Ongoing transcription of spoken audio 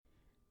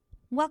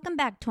Welcome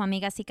back to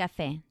Amigas y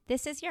Café.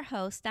 This is your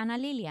host, Ana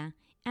Lilia,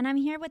 and I'm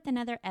here with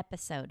another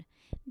episode.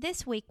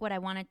 This week, what I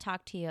want to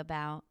talk to you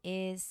about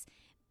is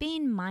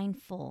being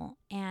mindful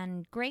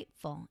and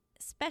grateful,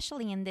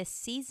 especially in this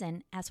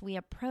season as we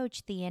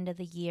approach the end of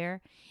the year.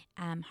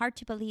 Hard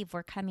to believe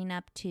we're coming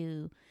up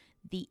to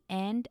the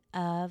end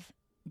of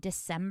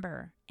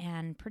December,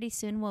 and pretty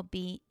soon we'll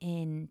be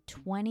in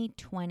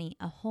 2020,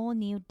 a whole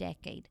new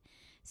decade.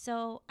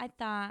 So I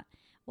thought,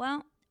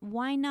 well,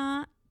 why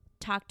not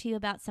talk to you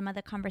about some of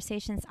the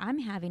conversations I'm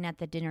having at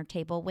the dinner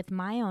table with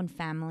my own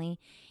family,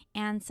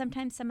 and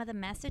sometimes some of the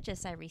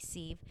messages I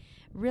receive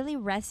really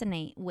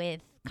resonate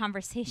with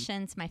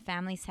conversations my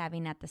family's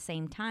having at the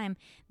same time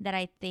that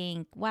I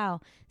think,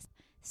 wow,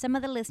 some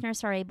of the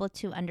listeners are able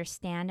to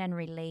understand and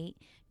relate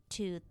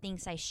to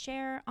things I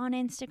share on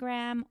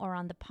Instagram or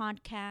on the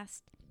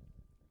podcast.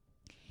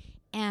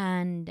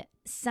 And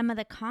some of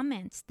the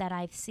comments that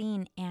I've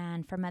seen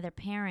and from other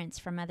parents,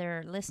 from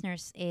other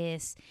listeners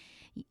is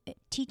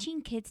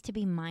teaching kids to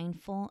be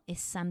mindful is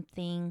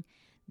something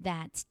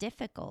that's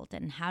difficult.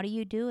 And how do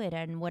you do it?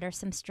 And what are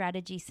some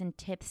strategies and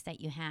tips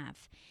that you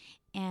have?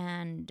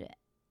 And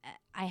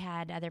I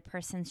had other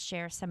persons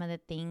share some of the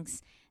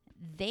things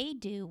they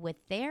do with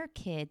their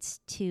kids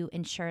to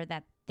ensure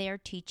that they're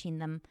teaching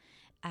them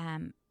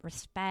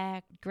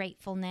respect,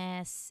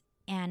 gratefulness,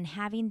 and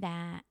having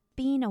that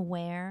being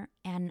aware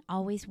and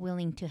always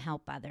willing to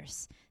help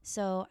others.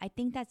 So I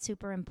think that's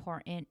super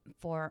important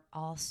for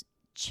all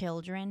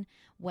children,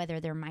 whether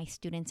they're my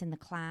students in the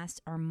class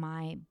or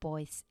my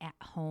boys at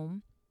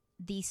home.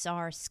 These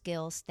are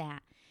skills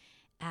that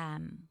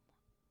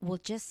will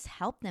just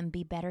help them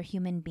be better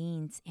human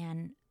beings.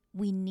 And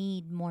we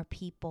need more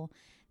people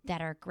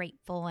that are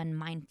grateful and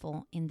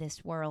mindful in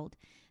this world.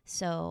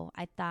 So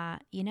I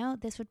thought,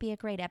 this would be a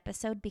great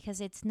episode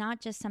because it's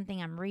not just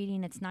something I'm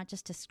reading. It's not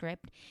just a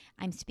script.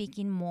 I'm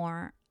speaking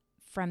more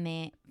from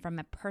a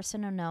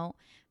personal note,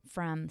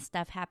 from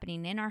stuff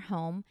happening in our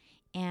home,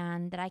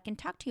 and that I can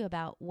talk to you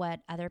about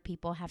what other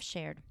people have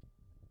shared.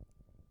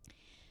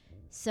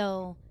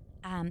 So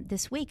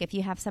this week, if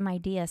you have some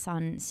ideas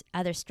on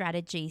other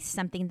strategies,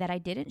 something that I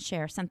didn't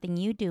share, something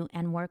you do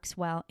and works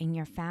well in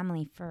your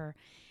family for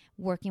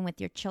working with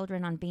your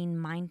children on being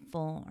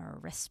mindful or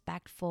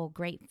respectful,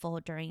 grateful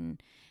during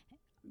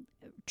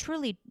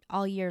truly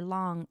all year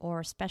long,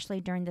 or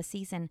especially during the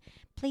season,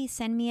 please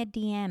send me a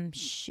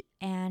DM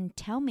and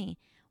tell me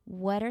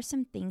what are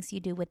some things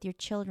you do with your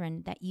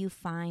children that you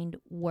find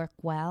work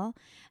well.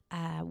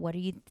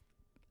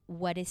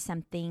 What is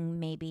something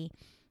maybe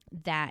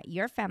that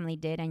your family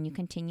did and you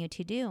continue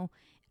to do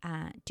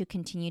to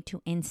continue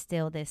to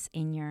instill this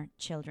in your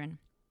children.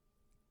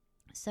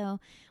 So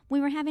we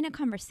were having a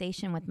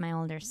conversation with my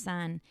older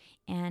son,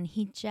 and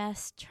he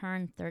just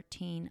turned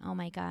 13. Oh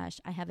my gosh,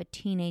 I have a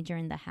teenager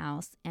in the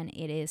house, and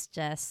it is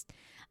just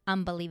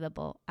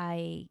unbelievable.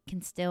 I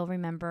can still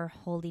remember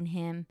holding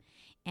him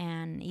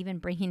and even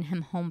bringing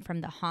him home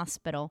from the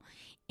hospital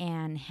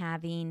and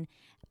having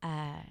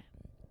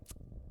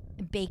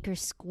Baker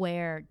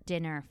Square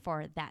dinner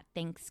for that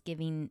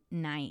Thanksgiving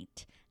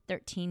night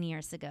 13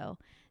 years ago.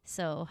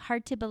 So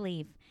hard to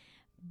believe,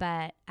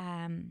 but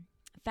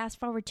fast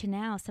forward to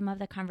now, some of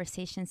the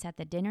conversations at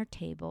the dinner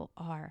table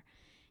are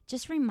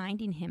just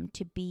reminding him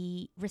to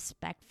be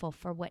respectful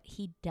for what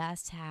he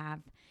does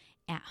have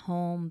at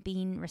home,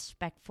 being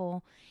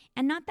respectful.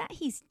 And not that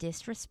he's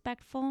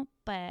disrespectful,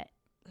 but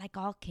like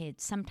all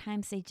kids,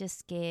 sometimes they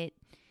just get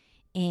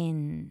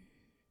in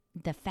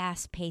the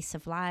fast pace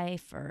of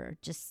life or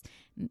just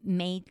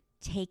may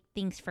take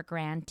things for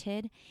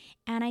granted.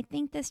 And I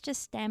think this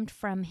just stemmed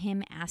from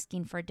him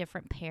asking for a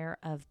different pair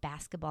of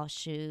basketball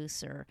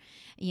shoes or,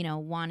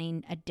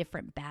 wanting a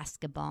different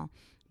basketball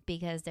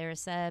because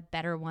there's a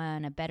better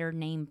one, a better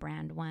name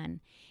brand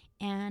one.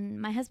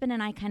 And my husband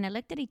and I kind of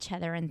looked at each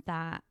other and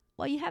thought,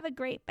 well, you have a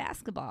great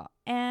basketball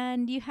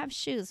and you have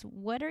shoes.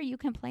 What are you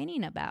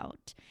complaining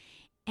about?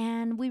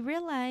 And we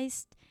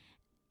realized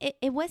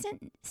it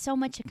wasn't so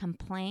much a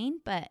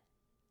complaint, but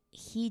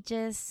he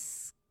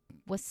just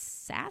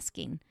was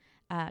asking,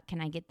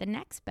 can I get the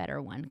next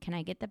better one? Can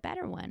I get the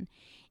better one?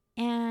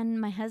 And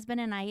my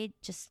husband and I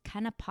just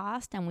kind of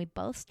paused and we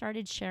both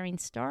started sharing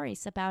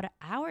stories about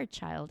our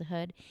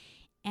childhood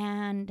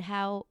and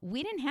how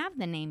we didn't have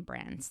the name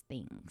brands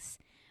things.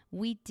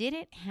 We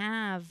didn't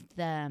have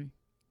the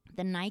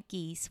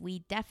Nikes. We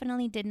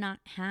definitely did not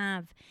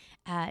have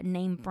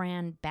name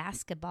brand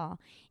basketball.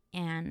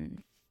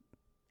 And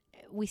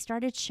we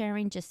started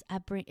sharing just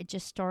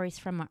stories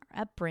from our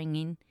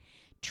upbringing,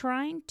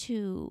 trying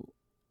to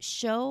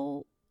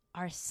show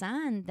our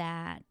son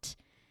that,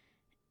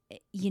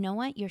 you know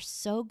what, you're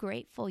so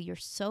grateful, you're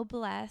so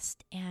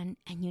blessed, and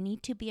you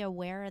need to be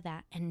aware of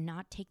that and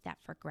not take that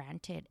for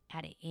granted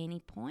at any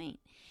point.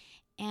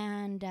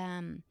 And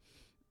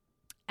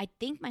I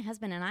think my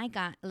husband and I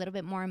got a little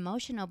bit more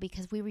emotional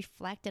because we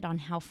reflected on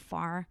how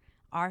far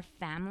our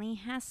family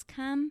has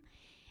come.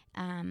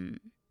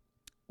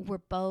 We're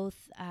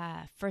both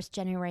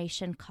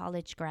first-generation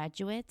college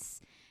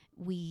graduates.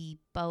 we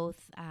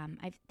both,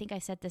 I think I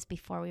said this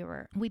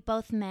before, we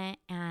both met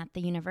at the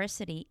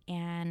university,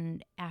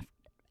 and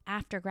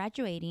after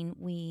graduating,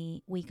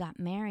 we got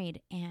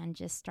married and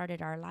just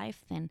started our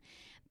life then.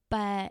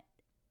 But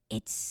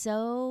it's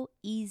so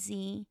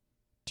easy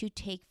to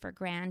take for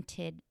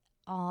granted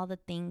all the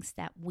things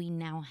that we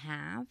now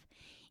have,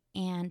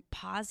 and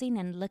pausing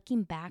and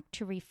looking back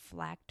to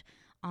reflect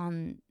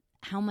on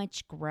how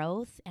much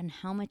growth and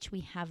how much we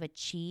have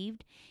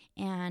achieved.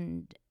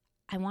 And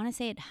I want to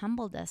say it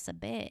humbled us a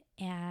bit.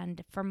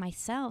 And for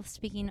myself,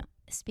 speaking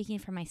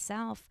for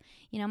myself,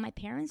 my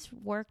parents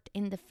worked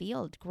in the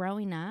field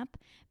growing up.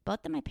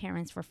 Both of my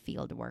parents were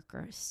field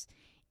workers.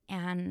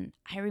 And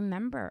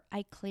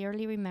I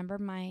clearly remember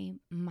my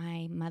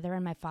mother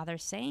and my father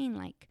saying,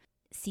 like,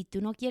 si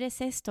tú no quieres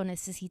esto,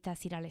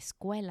 necesitas ir a la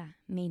escuela.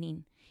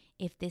 Meaning,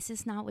 if this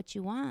is not what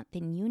you want,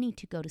 then you need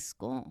to go to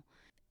school.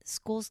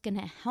 School's going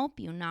to help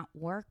you not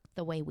work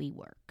the way we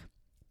work.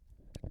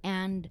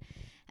 And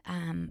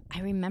I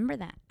remember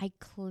that. I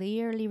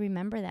clearly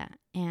remember that.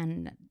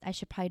 And I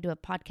should probably do a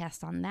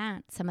podcast on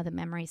that. Some of the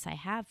memories I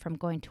have from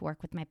going to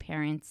work with my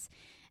parents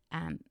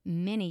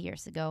many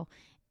years ago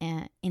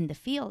in the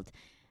field,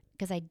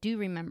 because I do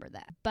remember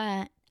that.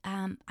 But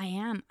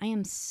I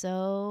am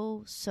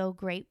so, so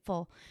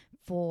grateful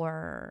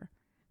for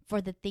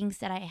the things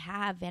that I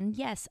have. And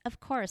yes, of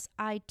course,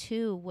 I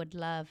too would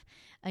love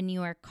a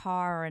newer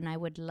car, and I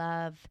would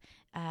love,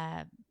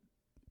 I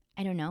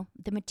don't know,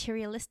 the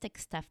materialistic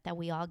stuff that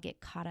we all get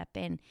caught up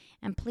in.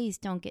 And please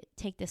don't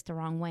take this the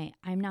wrong way.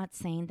 I'm not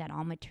saying that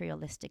all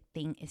materialistic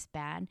thing is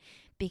bad,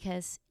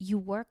 because you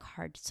work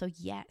hard. So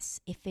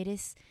yes, if it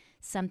is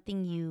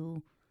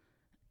something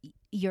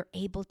you're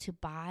able to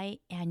buy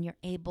and you're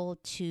able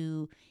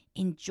to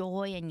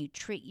enjoy and you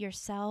treat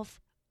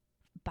yourself,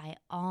 by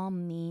all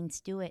means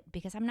do it.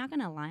 Because I'm not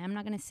going to lie, I'm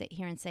not going to sit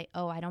here and say,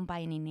 oh, I don't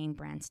buy any name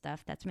brand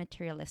stuff. That's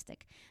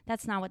materialistic.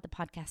 That's not what the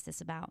podcast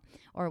is about,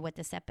 or what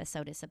this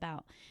episode is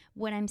about.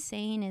 What I'm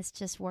saying is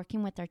just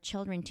working with our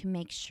children to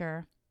make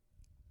sure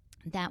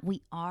that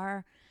we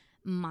are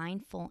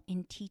mindful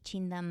in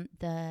teaching them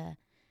the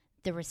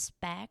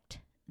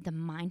respect, the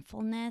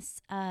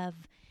mindfulness of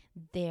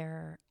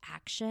their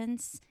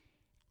actions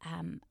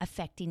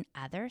affecting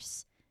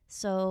others.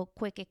 So,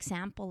 quick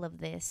example of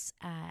this.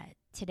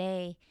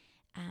 Today,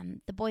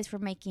 the boys were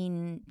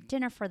making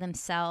dinner for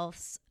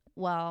themselves.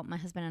 Well, my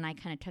husband and I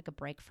kind of took a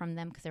break from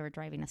them because they were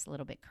driving us a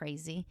little bit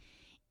crazy.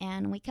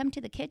 And we come to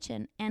the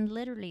kitchen, and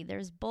literally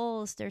there's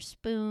bowls, there's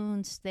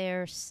spoons,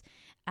 there's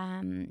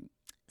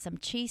some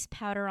cheese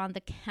powder on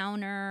the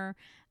counter.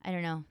 I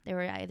don't know. They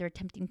were either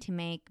attempting to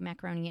make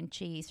macaroni and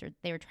cheese, or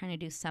they were trying to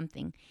do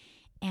something.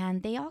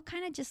 And they all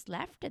kind of just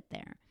left it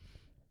there.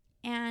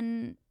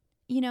 And,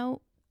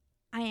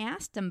 I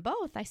asked them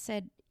both. I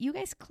said, you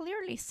guys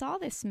clearly saw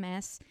this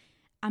mess.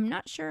 I'm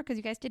not sure, because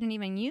you guys didn't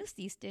even use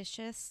these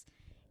dishes.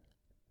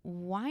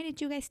 Why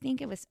did you guys think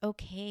it was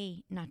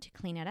okay not to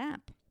clean it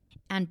up?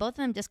 And both of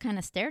them just kind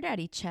of stared at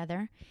each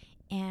other.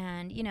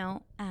 And,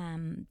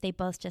 they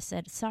both just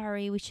said,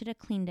 sorry, we should have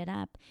cleaned it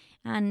up.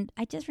 And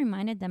I just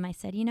reminded them, I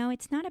said,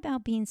 it's not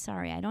about being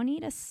sorry. I don't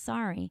need a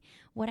sorry.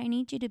 What I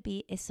need you to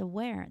be is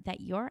aware that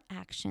your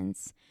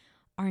actions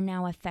are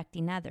now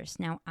affecting others.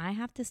 Now, I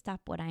have to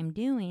stop what I'm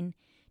doing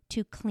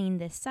to clean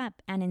this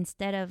up. And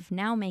instead of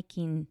now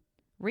making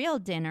real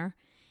dinner,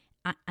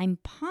 I'm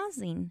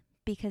pausing,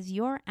 because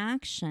your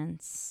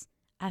actions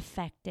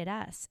affected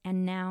us.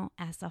 And now,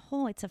 as a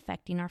whole, it's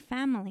affecting our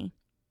family.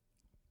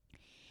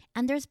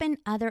 And there's been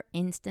other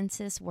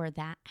instances where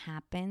that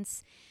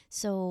happens.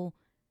 So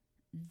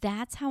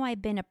that's how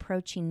I've been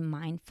approaching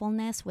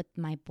mindfulness with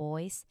my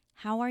boys.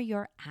 How are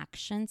your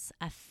actions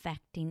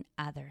affecting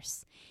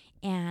others?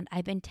 And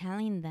I've been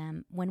telling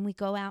them, when we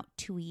go out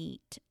to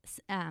eat,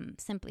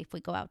 simply if we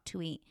go out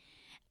to eat,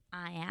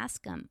 I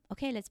ask them,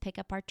 okay, let's pick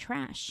up our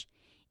trash.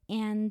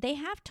 And they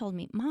have told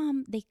me,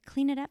 Mom, they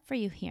clean it up for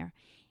you here.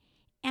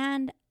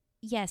 And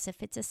yes,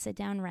 if it's a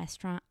sit-down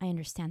restaurant, I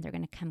understand they're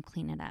going to come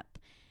clean it up.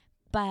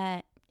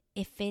 But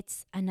if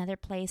it's another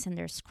place and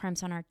there's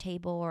crumbs on our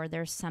table, or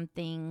there's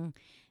something,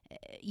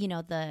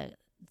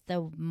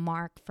 the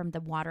mark from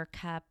the water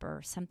cup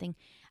or something,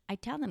 I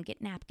tell them,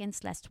 get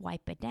napkins, let's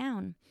wipe it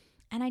down.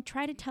 And I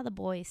try to tell the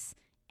boys,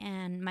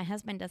 and my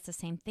husband does the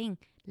same thing,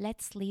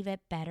 let's leave it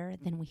better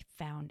than we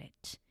found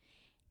it.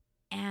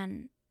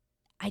 And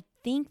I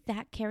think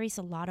that carries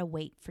a lot of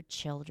weight for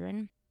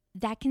children.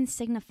 That can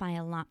signify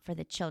a lot for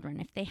the children.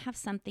 If they have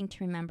something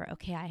to remember,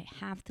 okay, I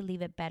have to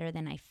leave it better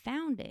than I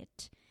found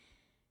it,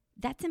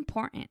 that's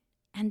important.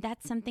 And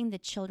that's something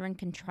that children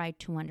can try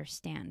to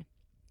understand.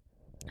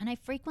 And I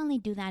frequently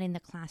do that in the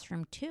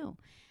classroom too.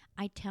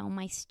 I tell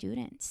my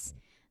students,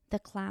 the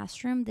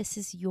classroom, this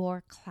is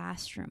your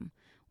classroom.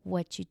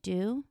 What you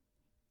do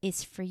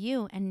is for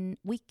you. And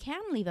we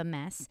can leave a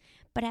mess,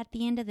 but at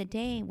the end of the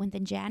day, when the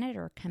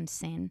janitor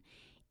comes in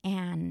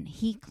and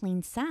he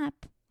cleans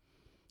up,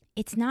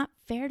 it's not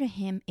fair to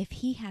him if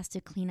he has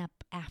to clean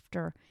up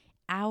after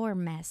our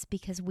mess,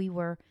 because we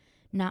were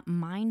not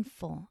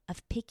mindful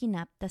of picking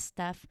up the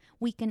stuff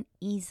we can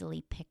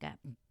easily pick up.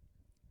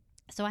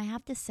 So I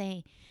have to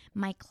say,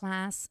 my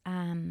class,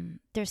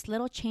 there's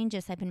little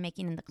changes I've been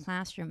making in the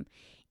classroom.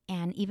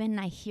 And even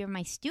I hear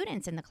my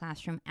students in the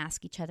classroom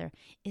ask each other,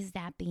 is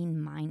that being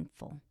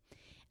mindful?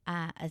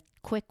 A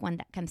quick one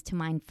that comes to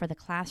mind for the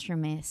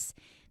classroom is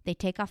they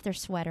take off their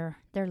sweater.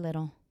 They're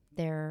little.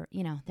 They're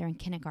in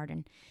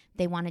kindergarten.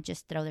 They want to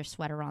just throw their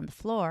sweater on the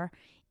floor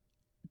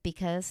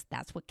because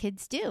that's what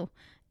kids do.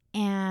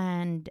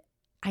 And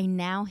I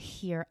now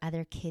hear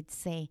other kids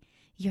say,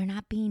 you're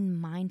not being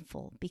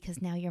mindful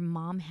because now your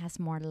mom has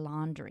more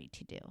laundry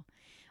to do.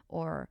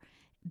 Or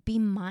be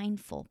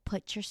mindful,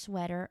 put your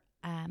sweater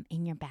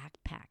in your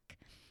backpack.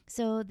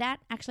 So that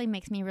actually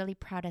makes me really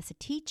proud as a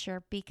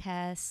teacher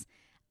because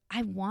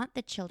I want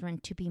the children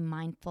to be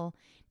mindful,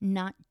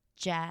 not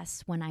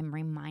just when I'm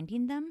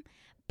reminding them,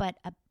 but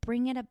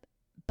bring it up,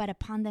 but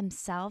upon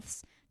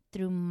themselves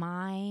through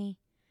my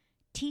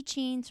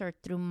teachings or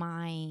through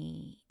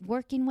my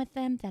working with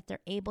them, that they're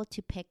able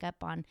to pick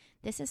up on,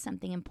 this is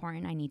something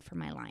important I need for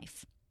my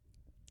life.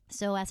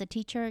 So as a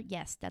teacher,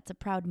 yes, that's a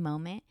proud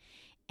moment.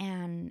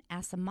 And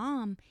as a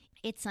mom,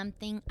 it's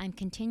something I'm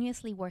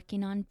continuously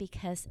working on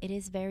because it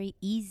is very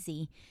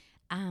easy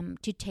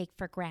to take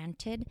for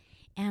granted.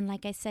 And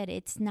like I said,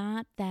 it's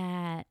not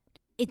that,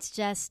 it's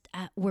just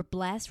we're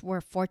blessed,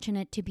 we're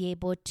fortunate to be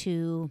able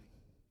to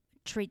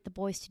treat the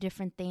boys to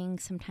different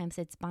things. Sometimes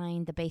it's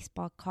buying the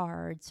baseball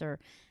cards or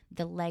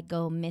the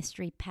Lego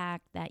mystery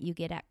pack that you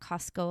get at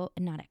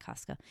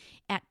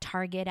at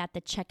Target at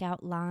the checkout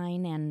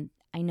line. And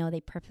I know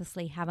they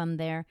purposely have them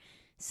there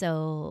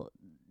so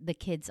the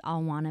kids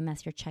all want them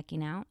as you're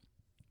checking out.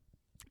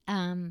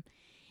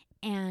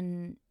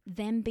 And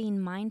them being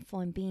mindful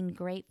and being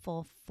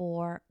grateful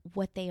for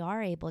what they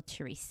are able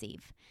to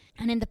receive.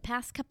 And in the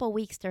past couple of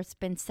weeks, there's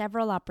been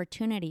several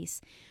opportunities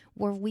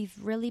where we've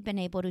really been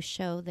able to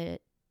show the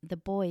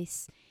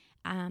boys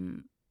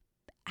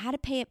how to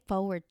pay it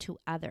forward to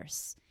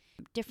others.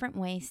 Different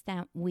ways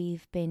that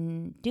we've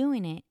been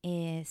doing it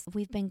is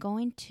we've been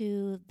going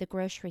to the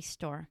grocery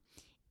store.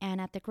 And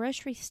at the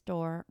grocery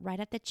store, right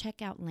at the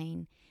checkout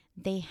lane,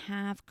 they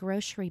have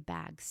grocery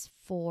bags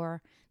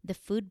for the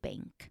food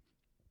bank.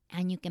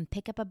 And you can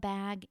pick up a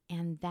bag,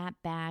 and that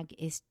bag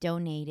is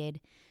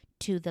donated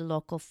to the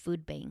local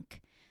food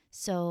bank.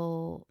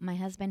 So my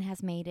husband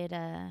has made it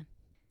a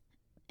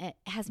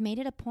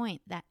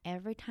point that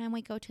every time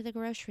we go to the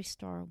grocery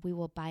store, we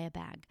will buy a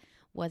bag.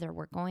 Whether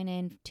we're going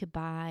in to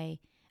buy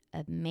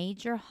a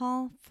major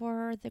haul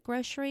for the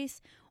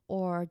groceries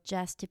or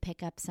just to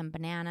pick up some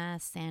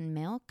bananas and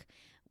milk,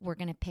 we're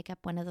going to pick up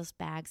one of those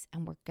bags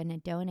and we're going to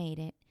donate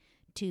it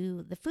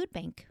to the food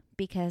bank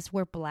because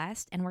we're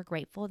blessed and we're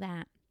grateful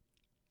that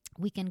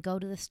we can go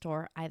to the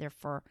store either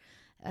for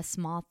a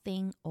small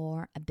thing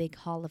or a big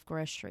haul of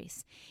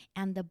groceries.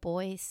 And the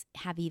boys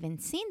have even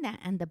seen that.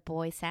 And the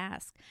boys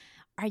ask,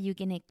 are you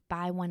going to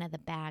buy one of the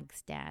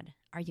bags, Dad?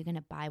 Are you going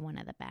to buy one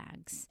of the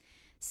bags?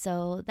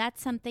 So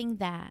that's something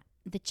that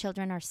the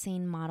children are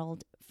seeing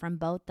modeled from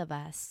both of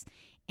us.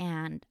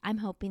 And I'm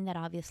hoping that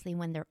obviously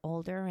when they're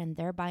older and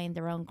they're buying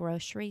their own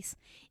groceries,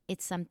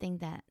 it's something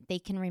that they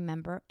can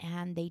remember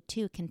and they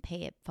too can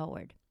pay it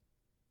forward.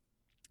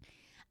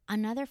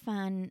 Another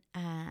fun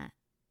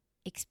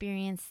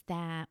experience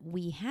that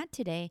we had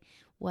today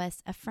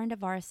was a friend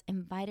of ours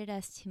invited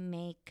us to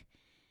make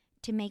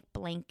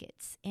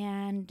blankets,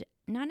 and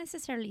not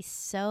necessarily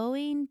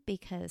sewing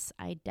because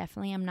I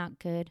definitely am not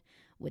good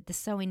with the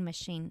sewing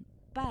machine,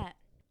 but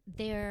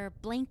they're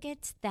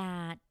blankets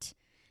that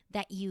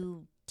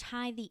you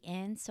tie the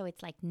ends, so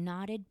it's like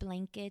knotted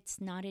blankets,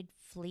 knotted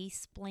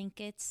fleece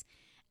blankets.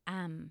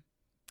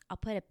 I'll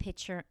put a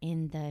picture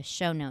in the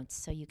show notes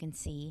so you can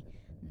see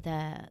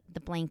the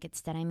blankets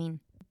that I mean.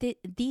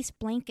 These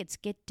blankets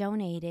get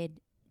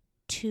donated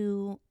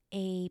to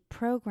a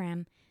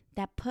program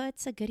that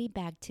puts a goodie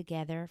bag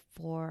together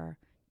for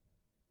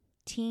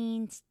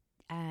teens,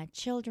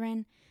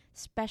 children,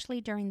 especially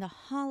during the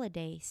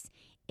holidays.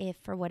 If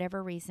for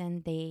whatever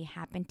reason they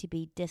happen to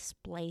be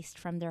displaced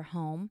from their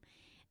home,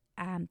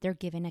 they're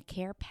given a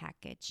care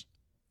package.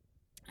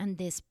 And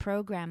this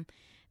program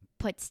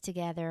puts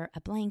together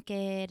a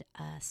blanket,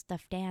 a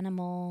stuffed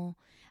animal,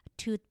 a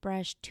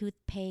toothbrush,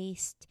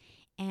 toothpaste,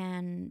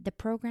 and the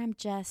program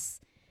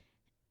just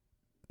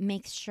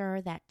makes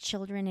sure that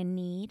children in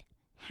need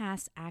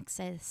has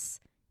access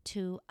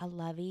to a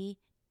lovey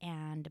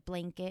and a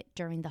blanket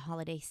during the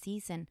holiday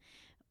season.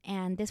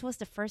 And this was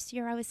the first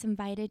year I was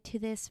invited to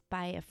this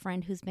by a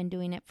friend who's been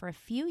doing it for a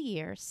few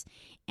years,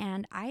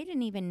 and I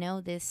didn't even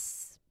know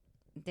this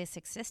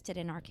existed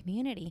in our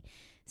community.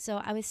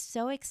 So I was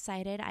so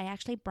excited. I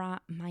actually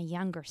brought my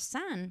younger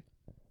son,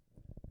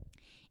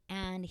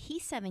 and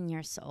he's 7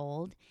 years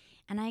old,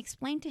 and I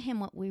explained to him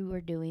what we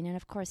were doing. And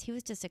of course, he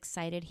was just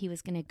excited. He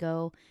was going to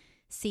go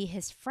see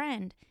his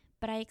friend.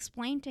 But I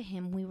explained to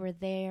him we were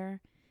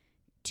there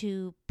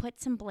to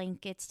put some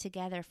blankets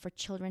together for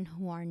children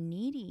who are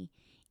needy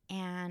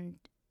and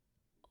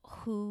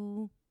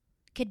who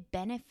could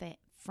benefit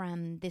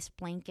from this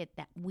blanket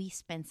that we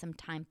spent some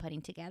time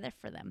putting together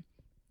for them.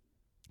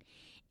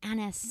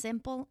 And as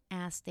simple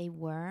as they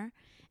were,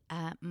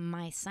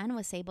 my son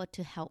was able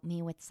to help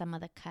me with some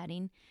of the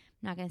cutting.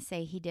 I'm not going to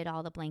say he did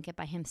all the blanket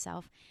by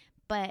himself,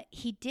 but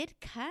he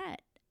did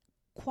cut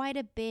quite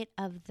a bit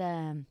of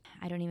the,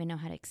 I don't even know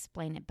how to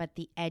explain it, but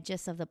the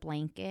edges of the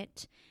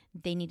blanket,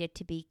 they needed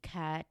to be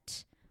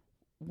cut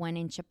 1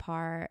 inch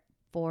apart,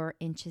 4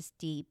 inches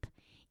deep.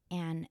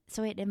 And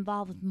so it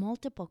involved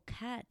multiple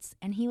cuts,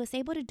 and he was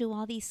able to do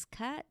all these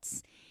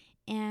cuts.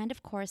 And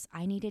of course,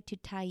 I needed to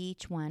tie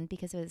each one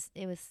because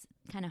it was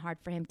kind of hard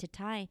for him to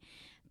tie.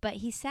 But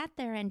he sat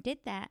there and did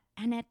that.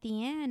 And at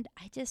the end,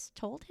 I just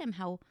told him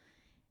how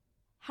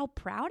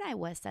proud I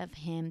was of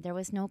him. There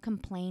was no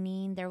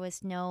complaining. There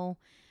was no,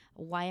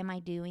 why am I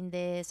doing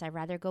this? I'd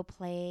rather go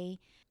play.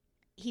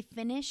 He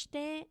finished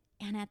it.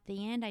 And at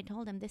the end, I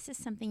told him, this is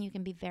something you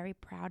can be very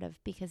proud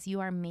of because you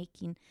are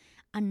making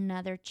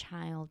another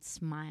child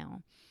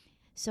smile.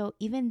 So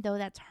even though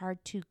that's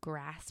hard to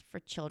grasp for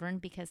children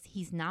because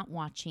he's not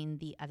watching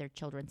the other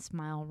children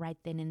smile right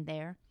then and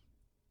there,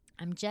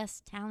 I'm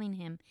just telling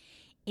him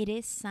it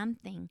is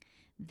something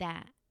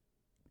that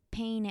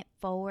paying it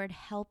forward,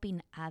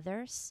 helping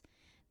others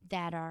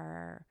that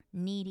are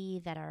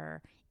needy, that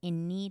are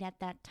in need at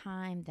that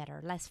time, that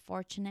are less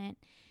fortunate,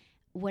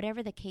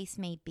 whatever the case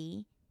may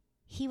be,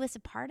 he was a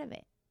part of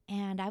it.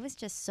 And I was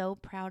just so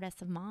proud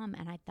as a mom.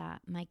 And I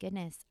thought, my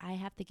goodness, I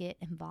have to get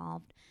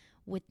involved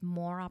with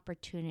more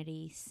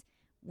opportunities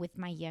with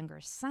my younger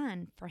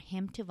son for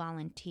him to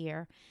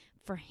volunteer,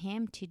 for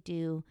him to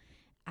do,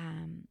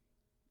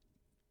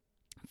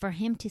 for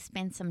him to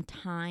spend some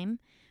time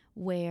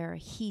where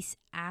he's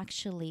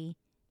actually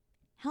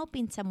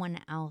helping someone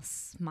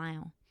else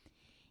smile.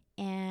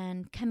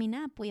 And coming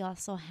up, we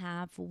also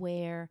have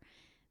where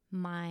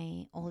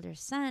my older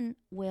son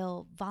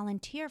will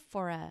volunteer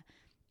for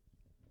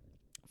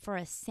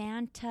a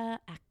Santa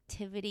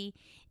activity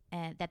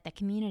that the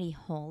community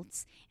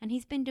holds. And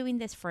he's been doing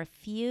this for a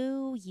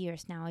few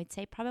years now. I'd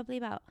say probably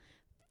about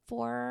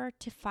 4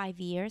 to 5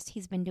 years.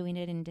 He's been doing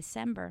it in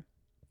December.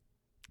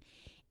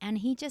 And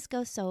he just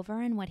goes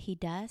over, and what he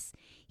does,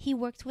 he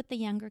works with the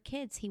younger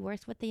kids. He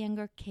works with the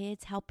younger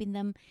kids, helping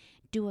them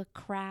do a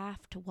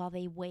craft while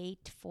they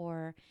wait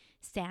for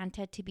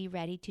Santa to be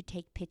ready to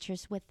take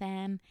pictures with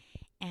them.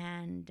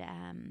 And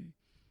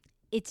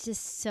it's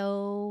just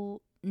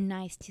so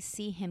nice to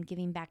see him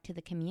giving back to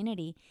the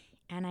community.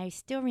 And I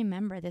still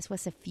remember this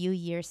was a few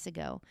years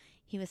ago.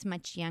 He was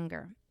much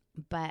younger,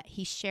 but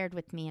he shared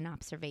with me an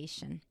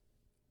observation.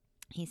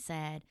 He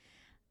said,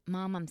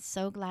 Mom, I'm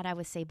so glad I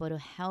was able to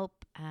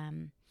help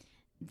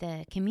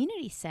the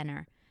community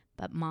center.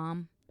 But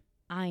Mom,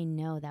 I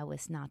know that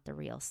was not the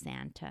real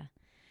Santa.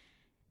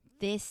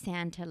 This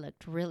Santa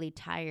looked really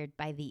tired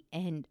by the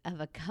end of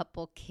a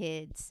couple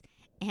kids.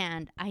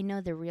 And I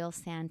know the real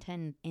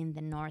Santa in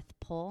the North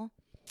Pole,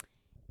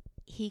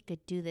 he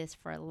could do this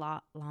for a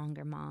lot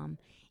longer, Mom.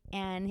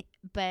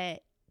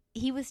 But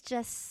he was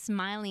just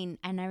smiling.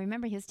 And I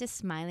remember he was just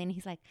smiling.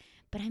 He's like,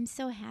 but I'm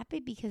so happy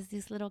because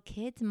these little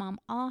kids, Mom,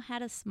 all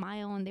had a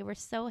smile and they were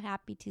so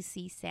happy to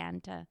see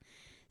Santa.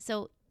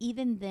 So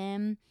even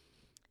them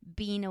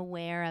being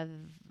aware of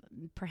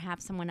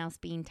perhaps someone else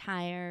being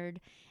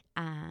tired,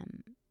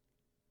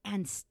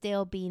 and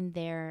still being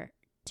there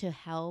to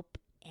help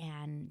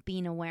and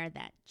being aware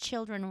that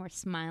children were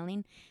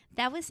smiling,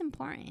 that was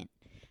important.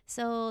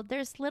 So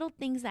there's little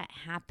things that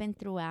happen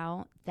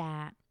throughout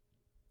that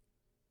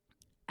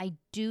I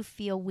do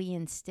feel we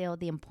instill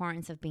the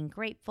importance of being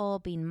grateful,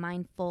 being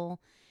mindful,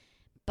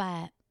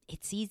 but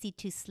it's easy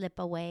to slip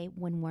away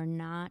when we're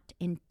not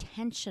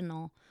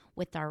intentional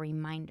with our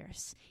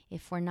reminders.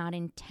 If we're not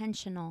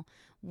intentional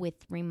with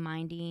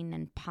reminding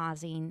and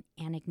pausing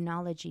and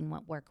acknowledging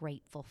what we're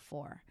grateful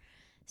for.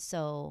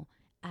 So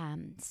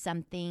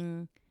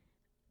something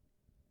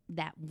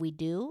that we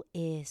do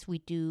is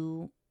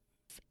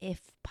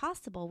if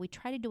possible, we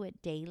try to do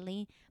it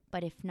daily,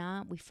 but if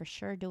not, we for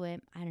sure do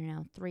it, I don't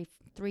know,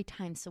 three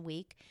times a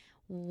week.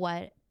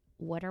 What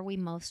are we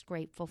most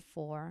grateful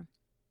for?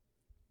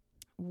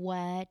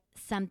 What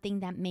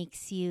something that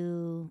makes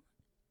you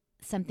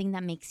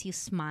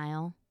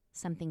smile,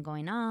 something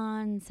going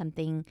on,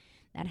 something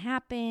that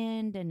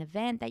happened, an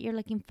event that you're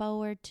looking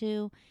forward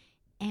to,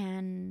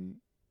 and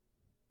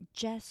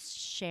just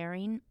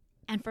sharing.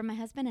 And for my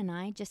husband and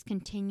I, just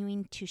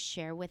continuing to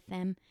share with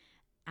them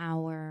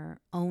our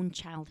own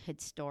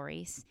childhood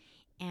stories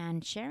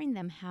and sharing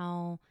them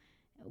how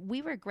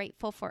we were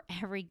grateful for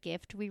every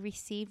gift we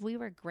received. We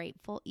were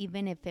grateful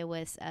even if it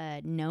was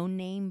a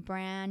no-name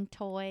brand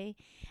toy,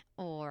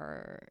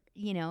 or,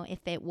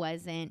 if it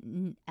was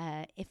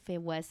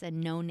a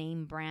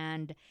no-name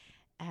brand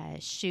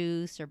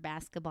shoes or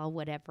basketball,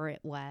 whatever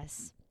it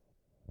was.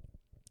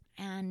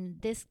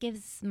 And this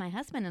gives my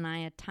husband and I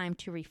a time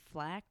to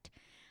reflect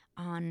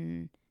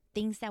on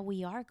things that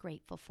we are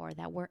grateful for,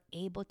 that we're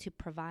able to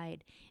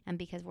provide. And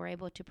because we're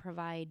able to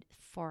provide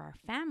for our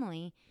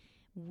family,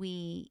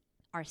 we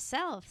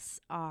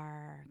ourselves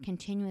are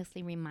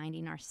continuously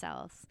reminding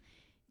ourselves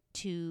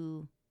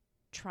to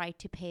try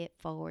to pay it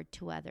forward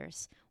to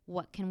others.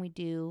 What can we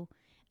do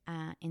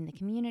in the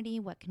community?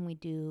 What can we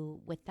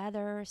do with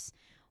others?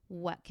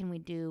 what can we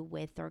do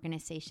with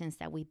organizations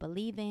that we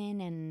believe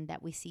in and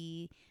that we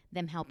see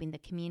them helping the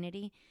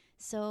community.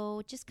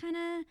 So just kind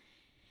of,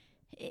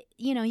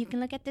 you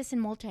can look at this in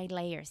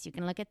multi-layers. You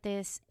can look at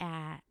this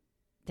at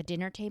the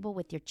dinner table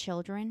with your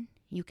children.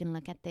 You can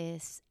look at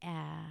this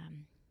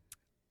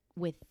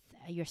with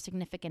your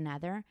significant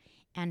other,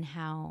 and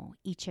how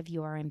each of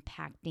you are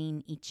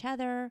impacting each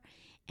other,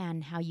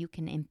 and how you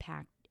can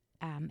impact,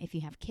 if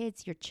you have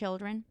kids, your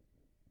children.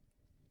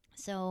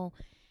 So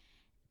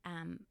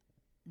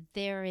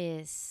there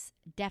is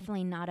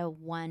definitely not a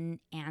one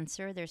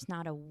answer. There's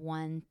not a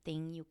one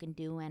thing you can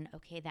do and,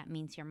 okay, that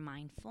means you're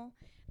mindful.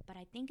 But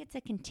I think it's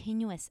a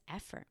continuous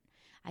effort.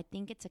 I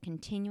think it's a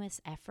continuous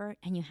effort,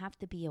 and you have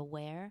to be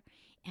aware,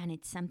 and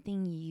it's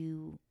something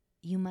you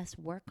must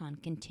work on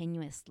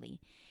continuously.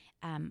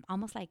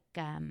 Almost like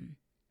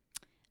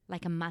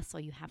a muscle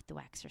you have to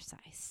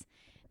exercise,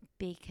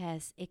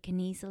 because it can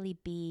easily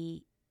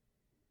be,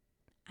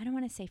 I don't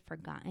want to say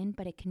forgotten,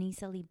 but it can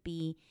easily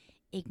be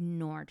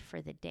ignored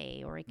for the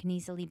day, or it can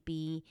easily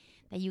be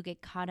that you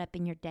get caught up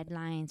in your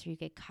deadlines, or you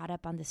get caught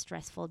up on the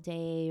stressful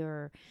day,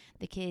 or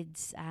the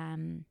kids'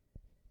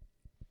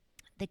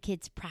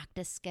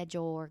 practice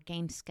schedule or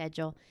game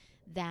schedule,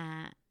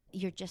 that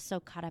you're just so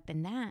caught up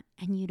in that,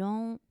 and you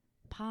don't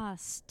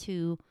pause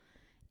to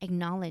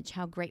acknowledge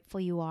how grateful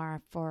you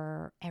are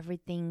for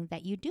everything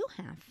that you do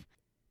have.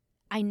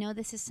 I know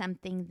this is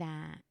something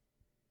that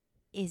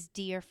is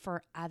dear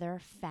for other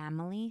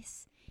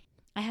families.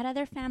 I had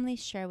other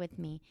families share with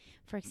me.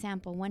 For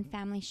example, one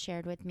family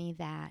shared with me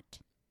that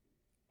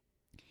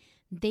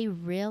they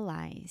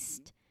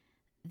realized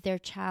their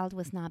child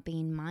was not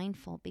being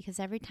mindful, because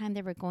every time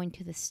they were going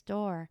to the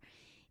store,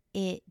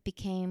 it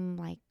became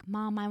like,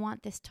 Mom, I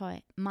want this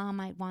toy. Mom,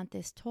 I want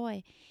this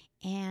toy.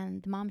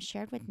 And the mom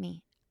shared with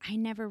me, I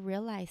never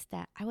realized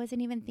that. I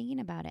wasn't even thinking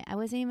about it. I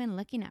wasn't even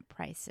looking at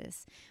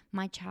prices.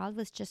 My child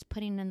was just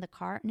putting in the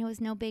cart, and it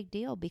was no big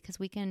deal, because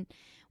we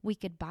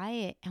could buy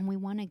it, and we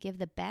want to give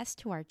the best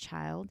to our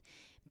child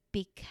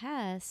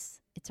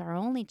because it's our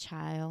only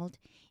child,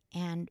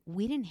 and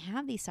we didn't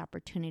have these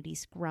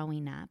opportunities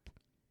growing up.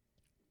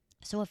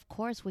 So of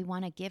course we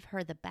want to give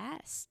her the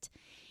best.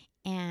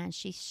 And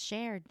she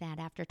shared that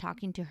after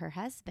talking to her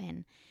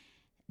husband,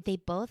 they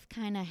both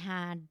kind of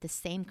had the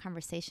same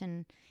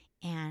conversation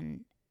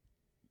and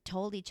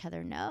told each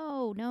other,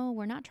 no,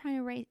 we're not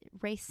trying to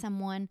raise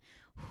someone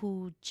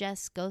who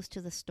just goes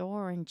to the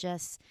store and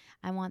just,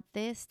 I want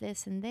this,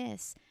 this, and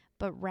this,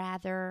 but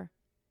rather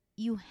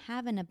you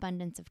have an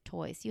abundance of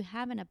toys. You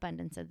have an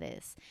abundance of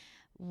this.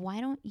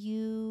 Why don't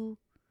you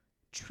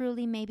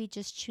truly maybe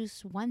just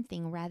choose one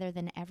thing rather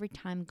than every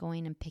time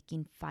going and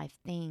picking 5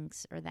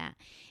 things or that?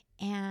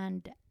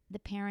 And the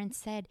parents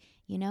said,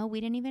 we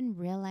didn't even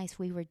realize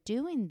we were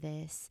doing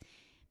this,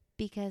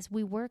 because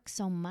we work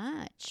so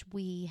much.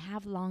 We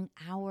have long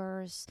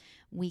hours,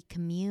 we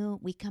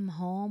commute, we come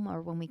home,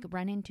 or when we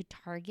run into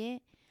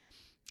Target,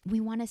 we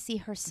want to see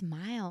her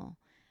smile.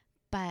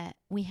 But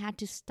we had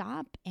to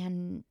stop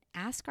and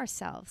ask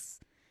ourselves,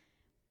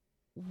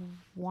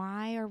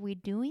 why are we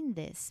doing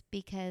this?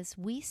 Because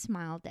we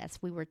smiled as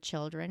we were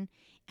children,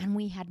 and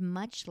we had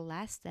much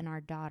less than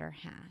our daughter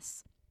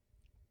has.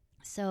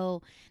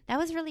 So that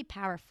was really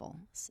powerful,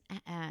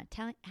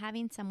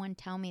 having someone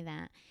tell me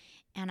that.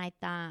 And I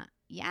thought,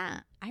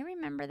 yeah, I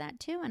remember that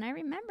too. And I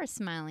remember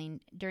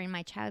smiling during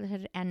my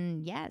childhood.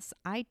 And yes,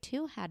 I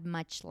too had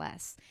much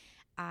less.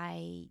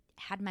 I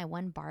had my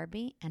one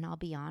Barbie, and I'll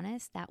be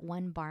honest, that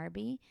one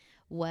Barbie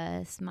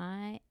was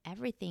my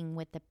everything,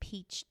 with the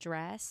peach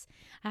dress.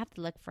 I have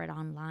to look for it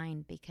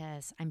online,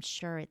 because I'm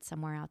sure it's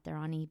somewhere out there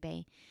on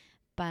eBay.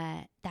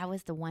 But that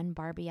was the one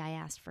Barbie I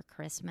asked for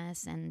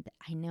Christmas. And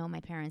I know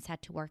my parents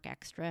had to work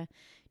extra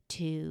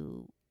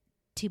to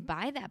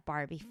buy that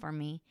Barbie for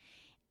me.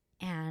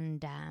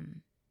 And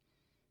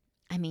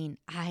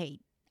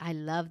I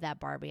love that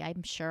Barbie.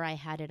 I'm sure I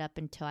had it up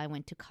until I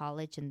went to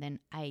college, and then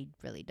I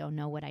really don't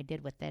know what I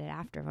did with it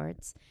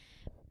afterwards.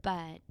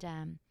 But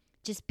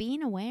just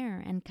being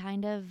aware and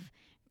kind of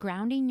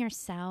grounding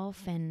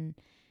yourself, and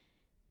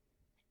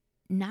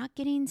not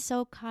getting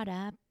so caught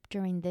up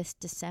during this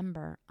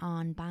December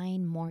on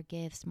buying more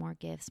gifts.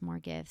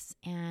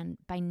 And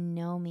by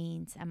no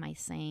means am I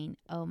saying,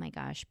 oh my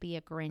gosh, be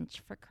a Grinch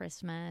for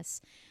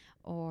Christmas,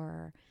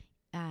 or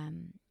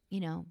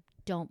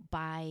don't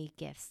buy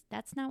gifts.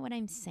 That's not what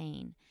I'm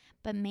saying.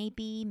 But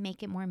maybe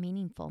make it more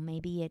meaningful.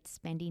 Maybe it's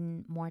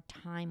spending more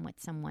time with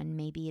someone.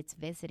 Maybe it's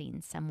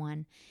visiting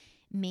someone.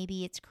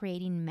 Maybe it's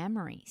creating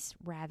memories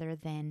rather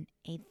than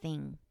a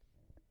thing.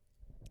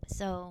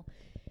 So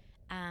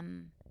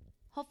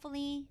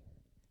hopefully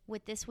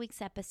with this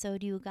week's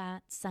episode, you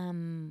got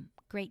some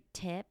great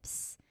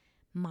tips,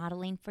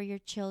 modeling for your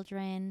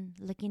children,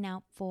 looking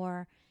out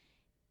for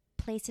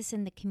places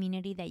in the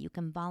community that you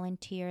can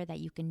volunteer, that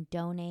you can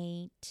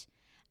donate,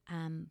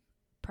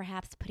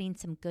 perhaps putting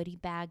some goodie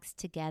bags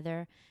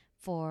together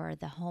for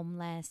the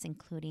homeless,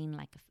 including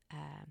like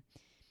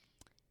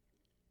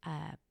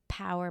a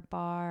power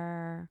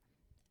bar,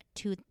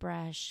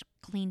 toothbrush,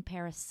 clean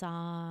pair of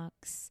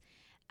socks,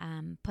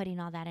 putting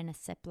all that in a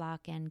Ziploc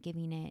and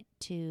giving it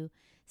to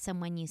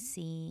someone you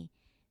see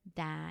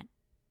that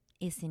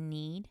is in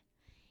need,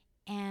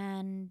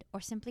 and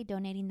or simply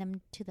donating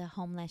them to the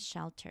homeless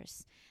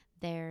shelters.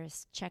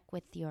 There's check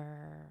with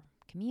your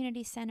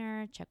community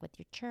center, check with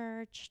your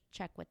church,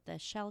 check with the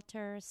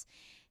shelters,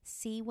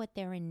 see what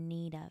they're in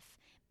need of.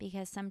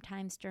 Because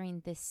sometimes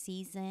during this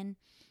season,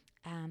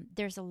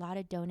 there's a lot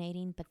of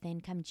donating, but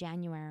then come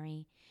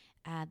January,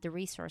 the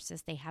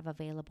resources they have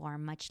available are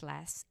much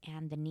less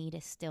and the need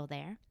is still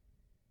there.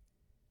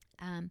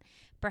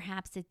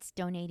 Perhaps it's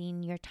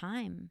donating your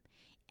time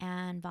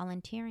and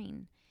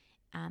volunteering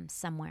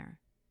somewhere.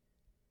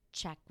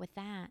 Check with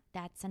that.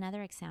 That's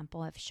another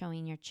example of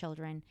showing your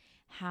children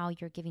how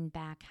you're giving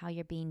back, how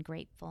you're being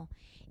grateful,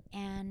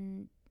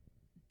 and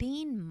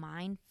being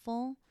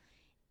mindful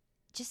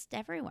just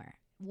everywhere.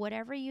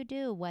 Whatever you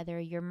do, whether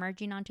you're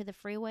merging onto the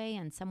freeway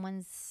and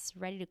someone's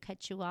ready to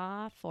cut you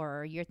off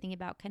or you're thinking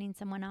about cutting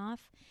someone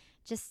off,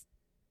 just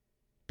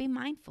be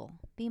mindful.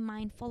 Be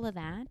mindful of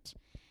that.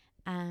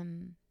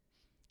 And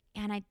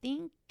I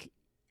think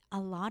a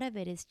lot of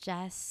it is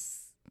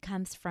just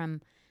comes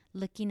from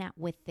looking at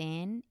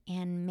within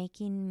and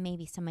making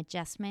maybe some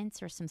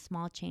adjustments or some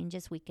small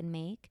changes we can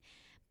make.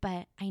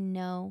 But I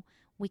know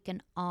we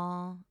can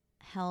all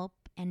help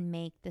and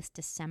make this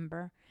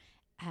December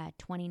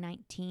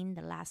 2019,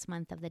 the last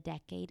month of the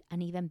decade,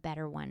 an even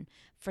better one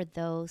for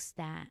those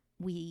that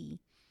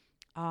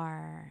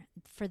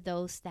for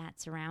those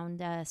that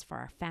surround us, for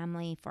our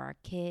family, for our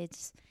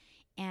kids.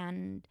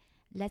 And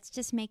let's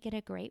just make it a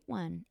great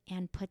one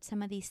and put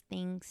some of these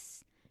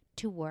things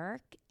to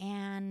work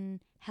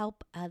and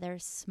help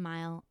others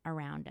smile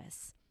around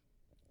us.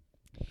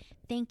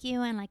 Thank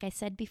you. And like I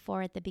said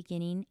before at the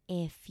beginning,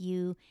 if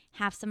you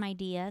have some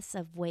ideas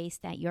of ways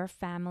that your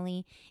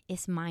family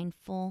is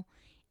mindful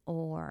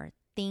or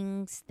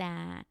things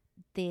that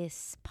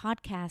this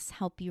podcast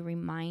help you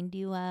remind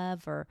you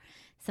of or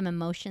some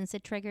emotions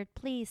it triggered,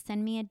 please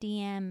send me a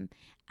DM,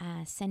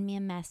 send me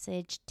a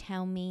message,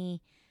 tell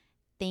me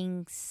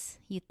things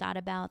you thought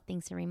about,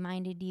 things that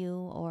reminded you,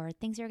 or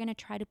things you're going to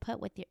try to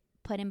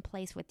put in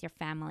place with your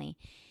family.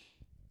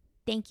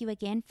 Thank you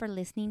again for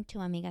listening to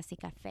Amigas y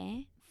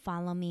Café.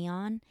 Follow me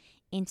on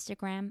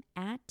Instagram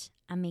at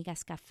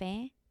Amigas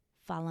Café.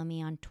 Follow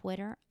me on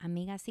Twitter,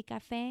 Amigas y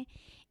Café.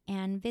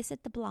 And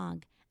visit the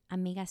blog,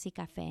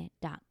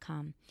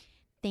 amigasycafe.com.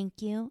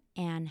 Thank you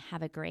and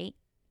have a great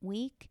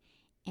week.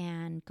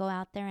 And go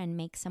out there and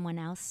make someone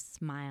else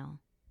smile.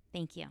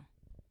 Thank you.